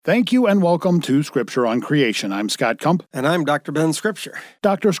Thank you and welcome to Scripture on Creation. I'm Scott Kump. And I'm Dr. Ben Scripture.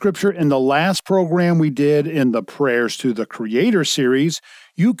 Dr. Scripture, in the last program we did in the Prayers to the Creator series,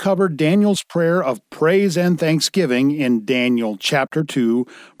 you covered Daniel's prayer of praise and thanksgiving in Daniel chapter 2,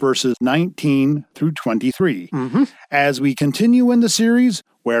 verses 19 through 23. As we continue in the series,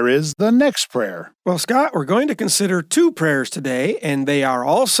 where is the next prayer? Well, Scott, we're going to consider two prayers today, and they are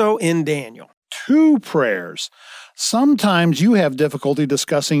also in Daniel. Two prayers. Sometimes you have difficulty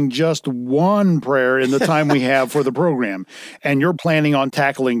discussing just one prayer in the time we have for the program, and you're planning on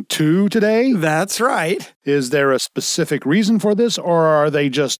tackling two today? That's right. Is there a specific reason for this, or are they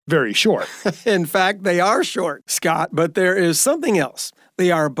just very short? In fact, they are short, Scott, but there is something else. They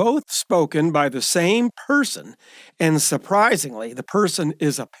are both spoken by the same person, and surprisingly, the person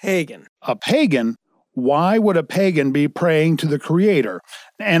is a pagan. A pagan? Why would a pagan be praying to the Creator?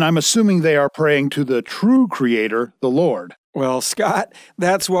 And I'm assuming they are praying to the true Creator, the Lord. Well, Scott,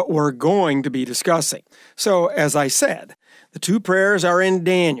 that's what we're going to be discussing. So, as I said, the two prayers are in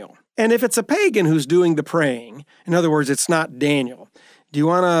Daniel. And if it's a pagan who's doing the praying, in other words, it's not Daniel, do you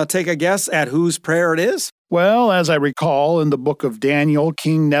want to take a guess at whose prayer it is? Well, as I recall, in the book of Daniel,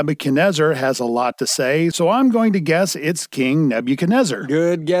 King Nebuchadnezzar has a lot to say, so I'm going to guess it's King Nebuchadnezzar.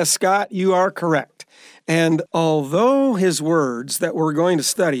 Good guess, Scott. You are correct. And although his words that we're going to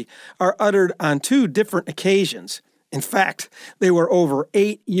study are uttered on two different occasions, in fact, they were over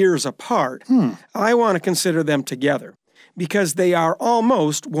 8 years apart, I want to consider them together because they are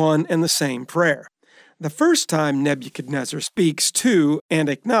almost one and the same prayer. The first time Nebuchadnezzar speaks to and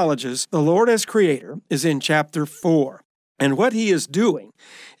acknowledges the Lord as Creator is in chapter 4. And what he is doing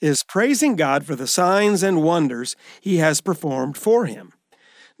is praising God for the signs and wonders he has performed for him.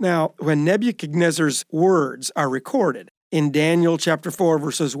 Now, when Nebuchadnezzar's words are recorded in Daniel chapter 4,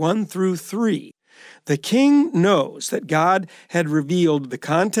 verses 1 through 3, the king knows that God had revealed the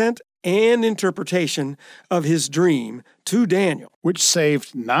content and interpretation of his dream to Daniel, which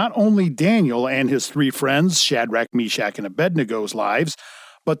saved not only Daniel and his three friends, Shadrach, Meshach, and Abednego's lives,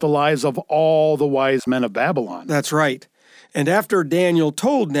 but the lives of all the wise men of Babylon. That's right. And after Daniel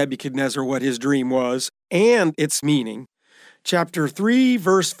told Nebuchadnezzar what his dream was and its meaning, Chapter 3,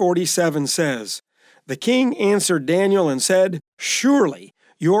 verse 47 says, "The king answered Daniel and said, 'Surely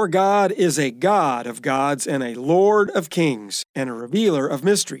your God is a God of gods and a Lord of kings and a revealer of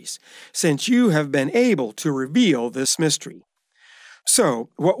mysteries, since you have been able to reveal this mystery.'" So,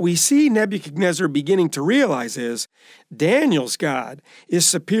 what we see Nebuchadnezzar beginning to realize is Daniel's God is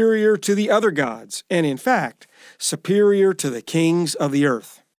superior to the other gods, and in fact, superior to the kings of the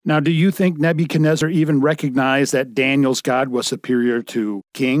earth. Now, do you think Nebuchadnezzar even recognized that Daniel's God was superior to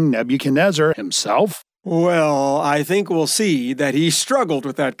King Nebuchadnezzar himself? Well, I think we'll see that he struggled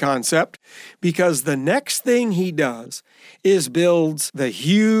with that concept because the next thing he does is builds the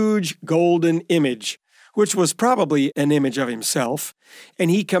huge golden image, which was probably an image of himself, and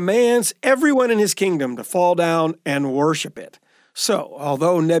he commands everyone in his kingdom to fall down and worship it. So,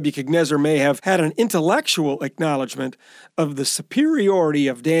 although Nebuchadnezzar may have had an intellectual acknowledgement of the superiority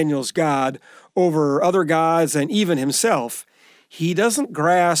of Daniel's God over other gods and even himself, he doesn't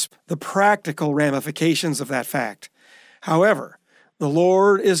grasp the practical ramifications of that fact. However, the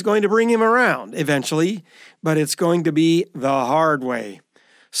Lord is going to bring him around eventually, but it's going to be the hard way.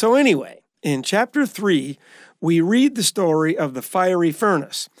 So anyway, in chapter 3, we read the story of the fiery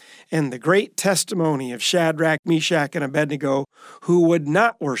furnace and the great testimony of Shadrach, Meshach, and Abednego who would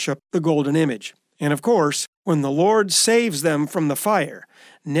not worship the golden image. And of course, when the Lord saves them from the fire,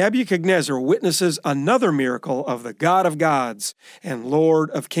 Nebuchadnezzar witnesses another miracle of the God of gods and Lord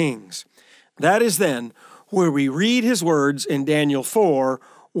of kings. That is then where we read his words in Daniel 4,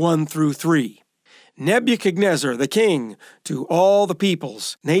 1 through 3. Nebuchadnezzar the king, to all the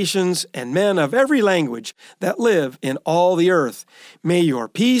peoples, nations, and men of every language that live in all the earth, may your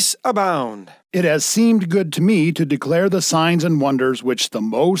peace abound. It has seemed good to me to declare the signs and wonders which the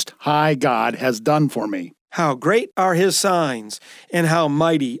Most High God has done for me. How great are his signs, and how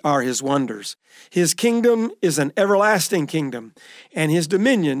mighty are his wonders. His kingdom is an everlasting kingdom, and his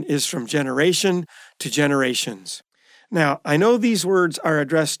dominion is from generation to generations. Now, I know these words are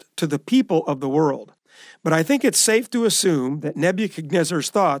addressed to the people of the world, but I think it's safe to assume that Nebuchadnezzar's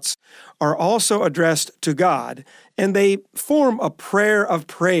thoughts are also addressed to God, and they form a prayer of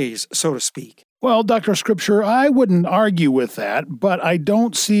praise, so to speak. Well, Dr. Scripture, I wouldn't argue with that, but I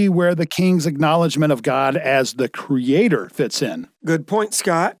don't see where the king's acknowledgement of God as the Creator fits in. Good point,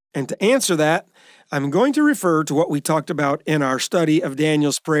 Scott. And to answer that, I'm going to refer to what we talked about in our study of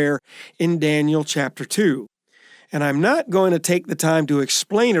Daniel's prayer in Daniel chapter 2. and I'm not going to take the time to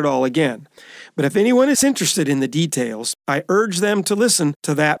explain it all again. But if anyone is interested in the details, I urge them to listen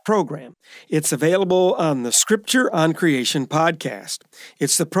to that program. It's available on the Scripture on Creation podcast.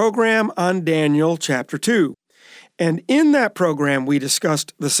 It's the program on Daniel chapter 2. And in that program, we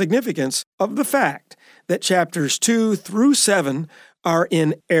discussed the significance of the fact that chapters 2 through 7 are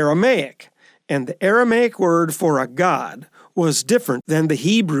in Aramaic, and the Aramaic word for a god was different than the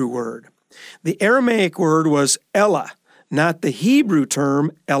Hebrew word. The Aramaic word was Elah, not the Hebrew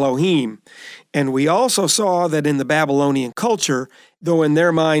term Elohim. And we also saw that in the Babylonian culture, though in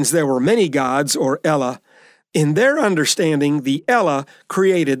their minds there were many gods, or Elah, in their understanding, the Elah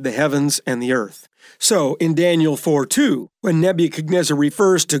created the heavens and the earth. So, in Daniel 4:2, when Nebuchadnezzar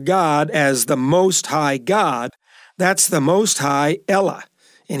refers to God as the Most High God, that's the Most High Elah.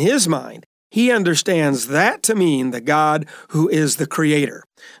 In his mind, he understands that to mean the God who is the Creator.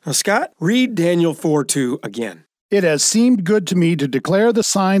 Now, Scott, read Daniel 4:2 again. It has seemed good to me to declare the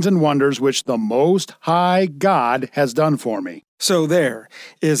signs and wonders which the Most High God has done for me. So there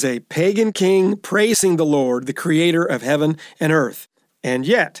is a pagan king praising the Lord, the Creator of heaven and earth. And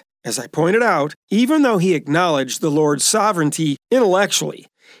yet, as I pointed out, even though he acknowledged the Lord's sovereignty intellectually,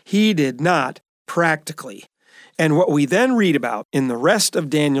 he did not practically. And what we then read about in the rest of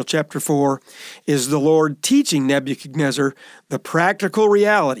Daniel chapter 4 is the Lord teaching Nebuchadnezzar the practical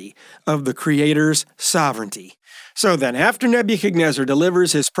reality of the Creator's sovereignty. So then, after Nebuchadnezzar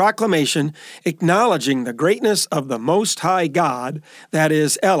delivers his proclamation acknowledging the greatness of the Most High God, that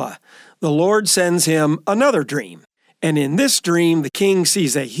is Elah, the Lord sends him another dream. And in this dream, the king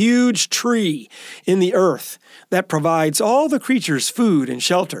sees a huge tree in the earth that provides all the creatures food and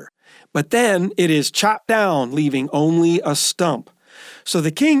shelter. But then it is chopped down, leaving only a stump. So the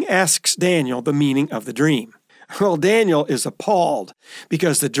king asks Daniel the meaning of the dream. Well, Daniel is appalled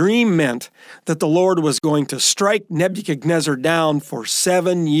because the dream meant that the Lord was going to strike Nebuchadnezzar down for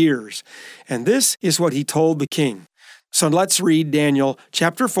 7 years. And this is what he told the king. So let's read Daniel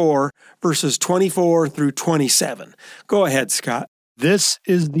chapter 4, verses 24 through 27. Go ahead, Scott. This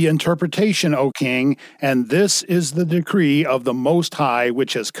is the interpretation, O king, and this is the decree of the Most High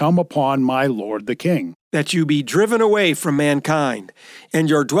which has come upon my lord the king. That you be driven away from mankind, and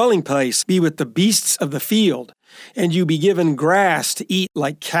your dwelling place be with the beasts of the field, and you be given grass to eat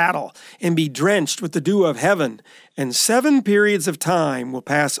like cattle, and be drenched with the dew of heaven, and 7 periods of time will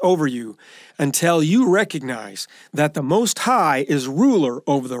pass over you, until you recognize that the Most High is ruler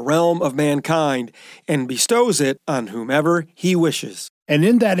over the realm of mankind, and bestows it on whomever he wishes. And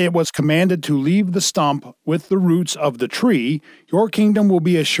in that it was commanded to leave the stump with the roots of the tree, your kingdom will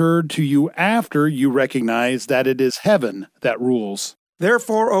be assured to you after you recognize that it is heaven that rules.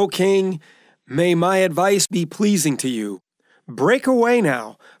 Therefore, O king, may my advice be pleasing to you. Break away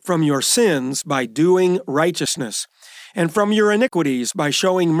now from your sins by doing righteousness, and from your iniquities by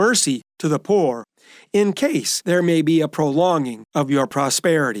showing mercy to the poor, in case there may be a prolonging of your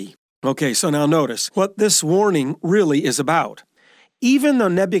prosperity. Okay, so now notice what this warning really is about. Even though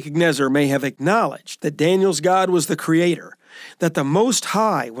Nebuchadnezzar may have acknowledged that Daniel's God was the Creator, that the Most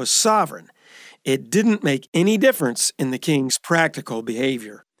High was sovereign, it didn't make any difference in the king's practical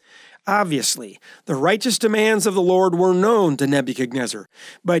behavior. Obviously, the righteous demands of the Lord were known to Nebuchadnezzar,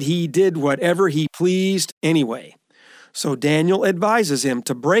 but he did whatever he pleased anyway. So Daniel advises him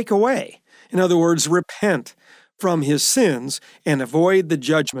to break away, in other words, repent from his sins and avoid the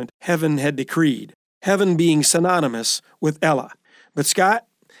judgment heaven had decreed, heaven being synonymous with Elah. But Scott,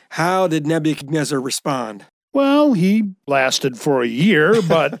 how did Nebuchadnezzar respond? Well, he lasted for a year,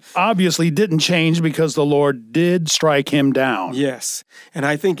 but obviously didn't change because the Lord did strike him down. Yes, and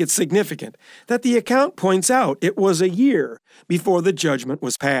I think it's significant that the account points out it was a year before the judgment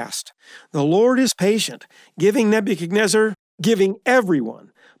was passed. The Lord is patient, giving Nebuchadnezzar, giving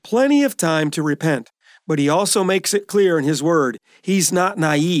everyone, plenty of time to repent. But he also makes it clear in his word, he's not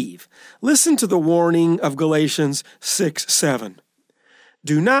naive. Listen to the warning of Galatians 6:7.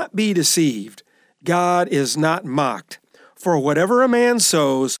 Do not be deceived. God is not mocked. For whatever a man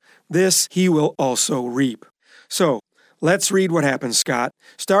sows, this he will also reap. So, let's read what happens, Scott.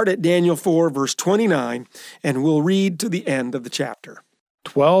 Start at Daniel 4, verse 29, and we'll read to the end of the chapter.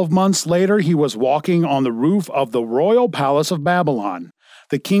 12 months later, he was walking on the roof of the royal palace of Babylon.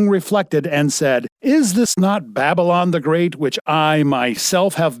 The king reflected and said, Is this not Babylon the Great, which I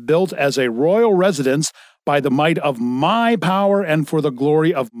myself have built as a royal residence by the might of my power and for the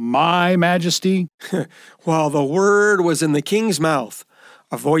glory of my majesty? While the word was in the king's mouth,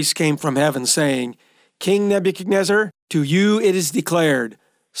 a voice came from heaven saying, King Nebuchadnezzar, to you it is declared,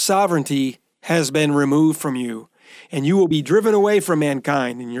 sovereignty has been removed from you, and you will be driven away from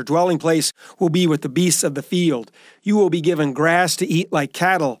mankind, and your dwelling place will be with the beasts of the field. You will be given grass to eat like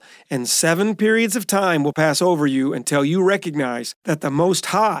cattle, and 7 periods of time will pass over you until you recognize that the Most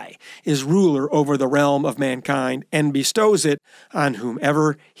High is ruler over the realm of mankind and bestows it on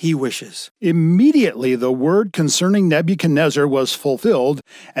whomever he wishes." Immediately the word concerning Nebuchadnezzar was fulfilled,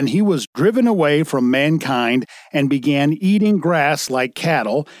 and he was driven away from mankind and began eating grass like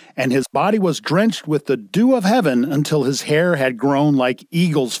cattle, and his body was drenched with the dew of heaven until his hair had grown like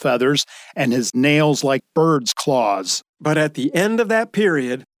eagle's feathers and his nails like bird's claws. But at the end of that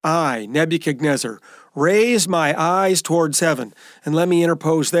period, I, Nebuchadnezzar, raised my eyes towards heaven. And let me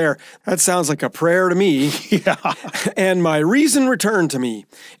interpose there. That sounds like a prayer to me. Yeah. And my reason returned to me,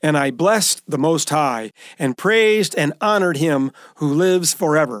 and I blessed the Most High, and praised and honored him who lives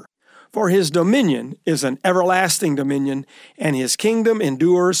forever. For his dominion is an everlasting dominion, and his kingdom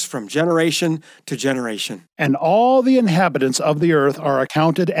endures from generation to generation. And all the inhabitants of the earth are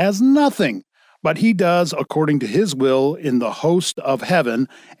accounted as nothing, but he does according to his will in the host of heaven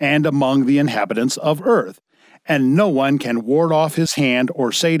and among the inhabitants of earth. And no one can ward off his hand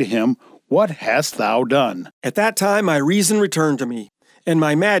or say to him, "What hast thou done?" At that time my reason returned to me, and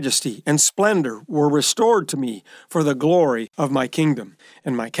my majesty and splendor were restored to me for the glory of my kingdom.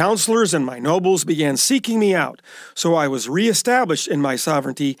 And my counselors and my nobles began seeking me out, so I was reestablished in my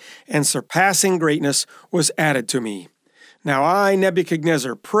sovereignty, and surpassing greatness was added to me. Now I,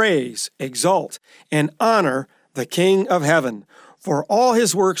 Nebuchadnezzar, praise, exalt, and honor the King of heaven, for all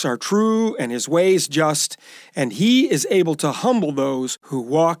his works are true and his ways just, and he is able to humble those who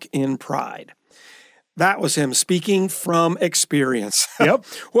walk in pride. That was him speaking from experience. Yep.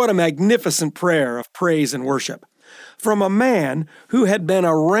 What a magnificent prayer of praise and worship. From a man who had been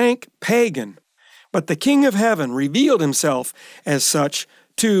a rank pagan. But the King of heaven revealed himself as such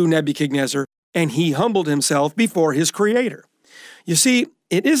to Nebuchadnezzar, and he humbled himself before his Creator. You see,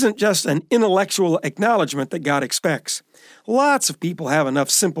 it isn't just an intellectual acknowledgement that God expects. Lots of people have enough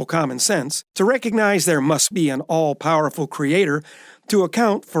simple common sense to recognize there must be an all-powerful Creator to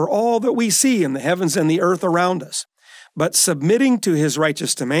account for all that we see in the heavens and the earth around us. But submitting to his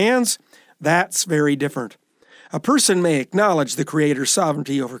righteous demands, that's very different. A person may acknowledge the Creator's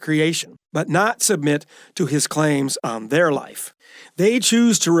sovereignty over creation, but not submit to his claims on their life. They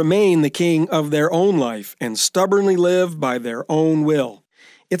choose to remain the king of their own life and stubbornly live by their own will.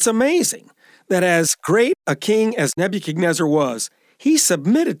 It's amazing that as great a king as Nebuchadnezzar was, he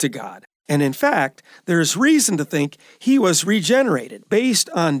submitted to God. And in fact, there's reason to think he was regenerated based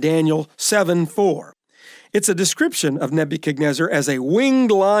on Daniel 7:4. It's a description of Nebuchadnezzar as a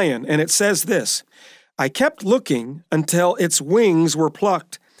winged lion, and it says this, "I kept looking until its wings were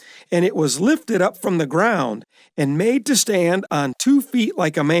plucked, and it was lifted up from the ground and made to stand on 2 feet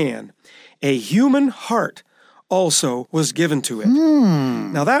like a man. A human heart also was given to it."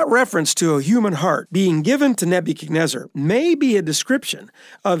 Now that reference to a human heart being given to Nebuchadnezzar may be a description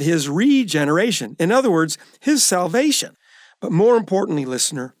of his regeneration, in other words, his salvation. But more importantly,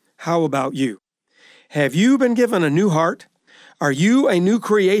 listener, how about you? Have you been given a new heart? Are you a new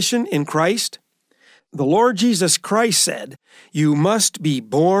creation in Christ? The Lord Jesus Christ said, "You must be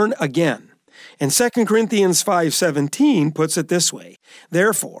born again." And 2 Corinthians 5:17 puts it this way,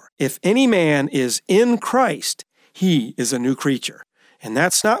 "Therefore, if any man is in Christ, he is a new creature." And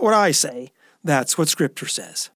that's not what I say, that's what Scripture says.